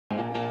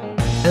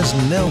As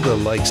Nelda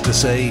likes to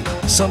say,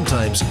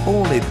 sometimes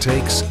all it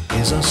takes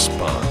is a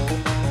spark.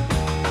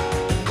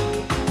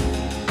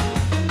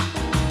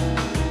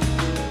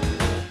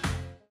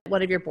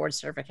 One of your board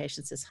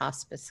certifications is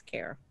hospice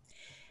care.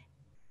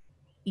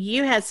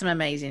 You had some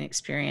amazing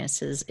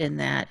experiences in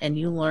that, and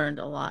you learned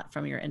a lot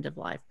from your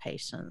end-of-life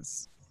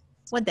patients.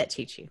 What did that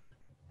teach you?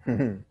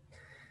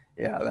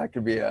 Yeah, that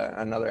could be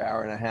another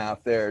hour and a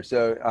half there.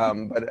 So,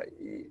 but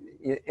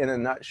in a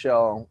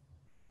nutshell,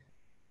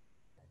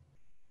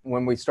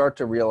 when we start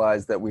to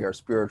realize that we are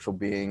spiritual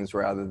beings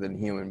rather than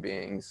human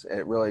beings,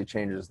 it really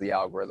changes the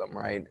algorithm,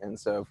 right? And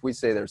so if we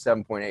say there's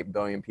 7.8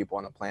 billion people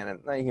on the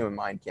planet, the human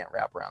mind can't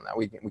wrap around that.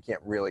 We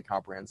can't really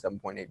comprehend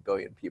 7.8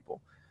 billion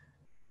people.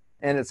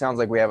 And it sounds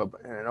like we have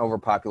an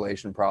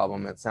overpopulation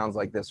problem. It sounds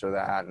like this or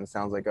that. And it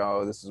sounds like,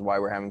 oh, this is why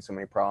we're having so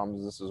many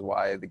problems. This is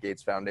why the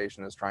Gates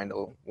Foundation is trying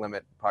to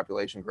limit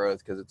population growth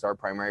because it's our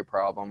primary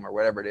problem or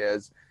whatever it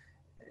is.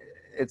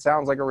 It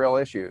sounds like a real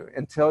issue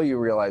until you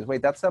realize,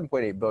 wait, that's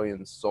 7.8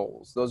 billion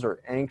souls. Those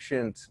are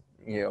ancient,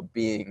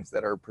 beings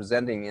that are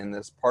presenting in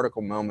this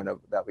particle moment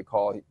that we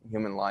call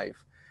human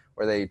life,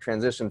 where they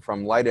transition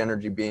from light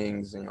energy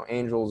beings,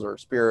 angels or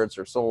spirits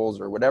or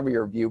souls or whatever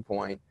your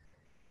viewpoint.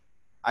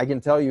 I can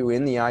tell you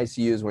in the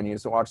ICUs when you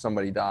watch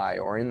somebody die,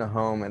 or in the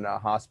home in a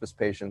hospice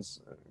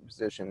patient's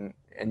position,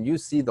 and you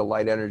see the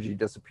light energy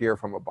disappear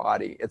from a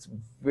body, it's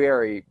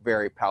very,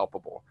 very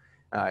palpable.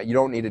 You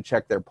don't need to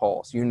check their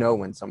pulse. You know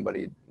when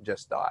somebody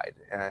just died.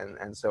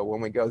 And so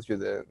when we go through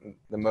the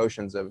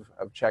motions of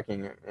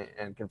checking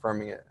and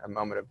confirming a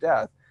moment of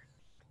death,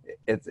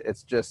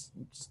 it's just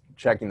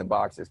checking the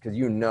boxes, because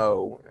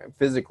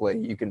physically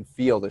you can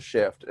feel the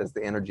shift as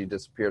the energy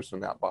disappears from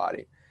that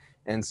body.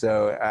 And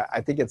so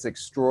I think it's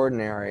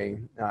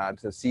extraordinary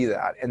to see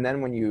that. And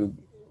then when you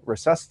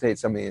resuscitate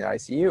somebody in the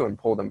ICU and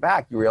pull them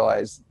back, you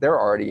realize they're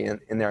already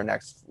in their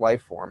next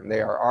life form.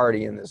 They are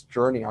already in this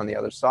journey on the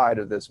other side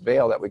of this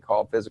veil that we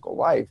call physical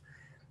life.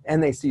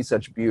 And they see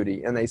such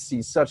beauty, and they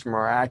see such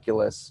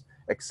miraculous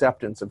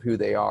acceptance of who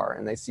they are.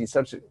 And they see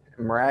such a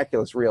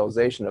miraculous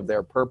realization of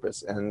their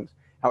purpose and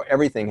how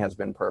everything has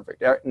been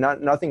perfect.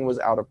 Nothing was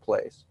out of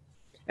place.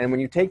 And when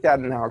you take that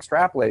and now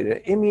extrapolate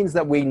it, it means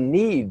that we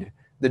need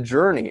the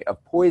journey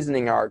of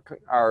poisoning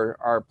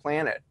our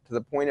planet to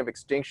the point of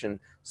extinction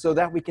so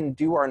that we can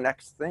do our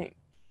next thing.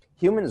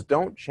 Humans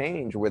don't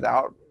change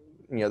without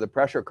the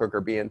pressure cooker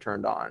being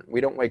turned on.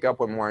 We don't wake up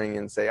one morning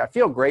and say, I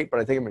feel great, but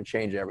I think I'm going to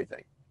change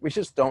everything. We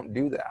just don't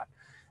do that.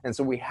 And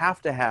so we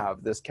have to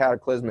have this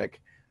cataclysmic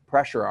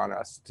pressure on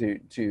us to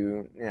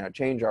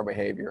change our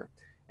behavior.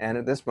 And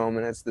at this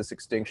moment, it's this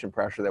extinction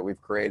pressure that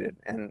we've created.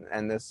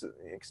 And this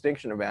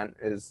extinction event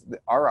is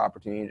our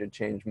opportunity to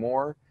change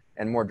more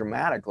and more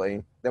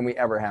dramatically than we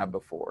ever have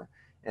before.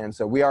 And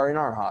so we are in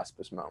our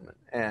hospice moment.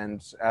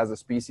 And as a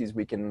species,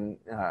 we can,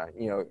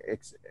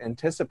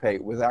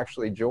 anticipate with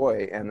actually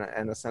joy and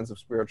a sense of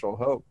spiritual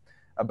hope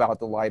about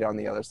the light on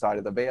the other side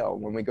of the veil.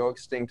 When we go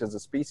extinct as a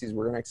species,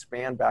 we're going to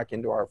expand back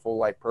into our full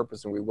life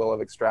purpose, and we will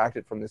have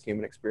extracted from this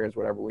human experience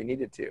whatever we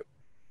needed to.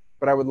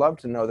 But I would love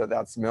to know that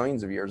that's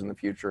millions of years in the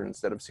future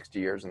instead of 60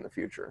 years in the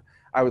future.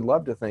 I would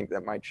love to think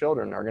that my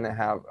children are going to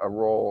have a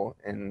role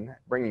in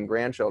bringing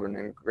grandchildren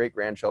and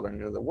great-grandchildren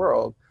into the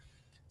world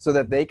so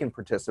that they can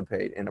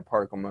participate in a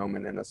particle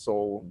moment and a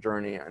soul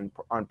journey and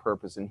on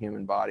purpose in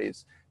human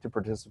bodies to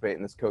participate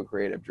in this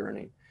co-creative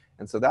journey.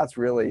 And so that's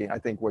really, I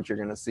think, what you're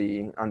going to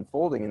see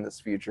unfolding in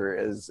this future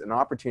is an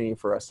opportunity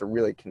for us to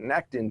really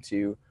connect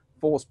into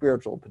full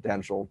spiritual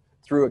potential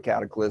through a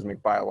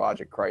cataclysmic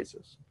biologic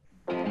crisis.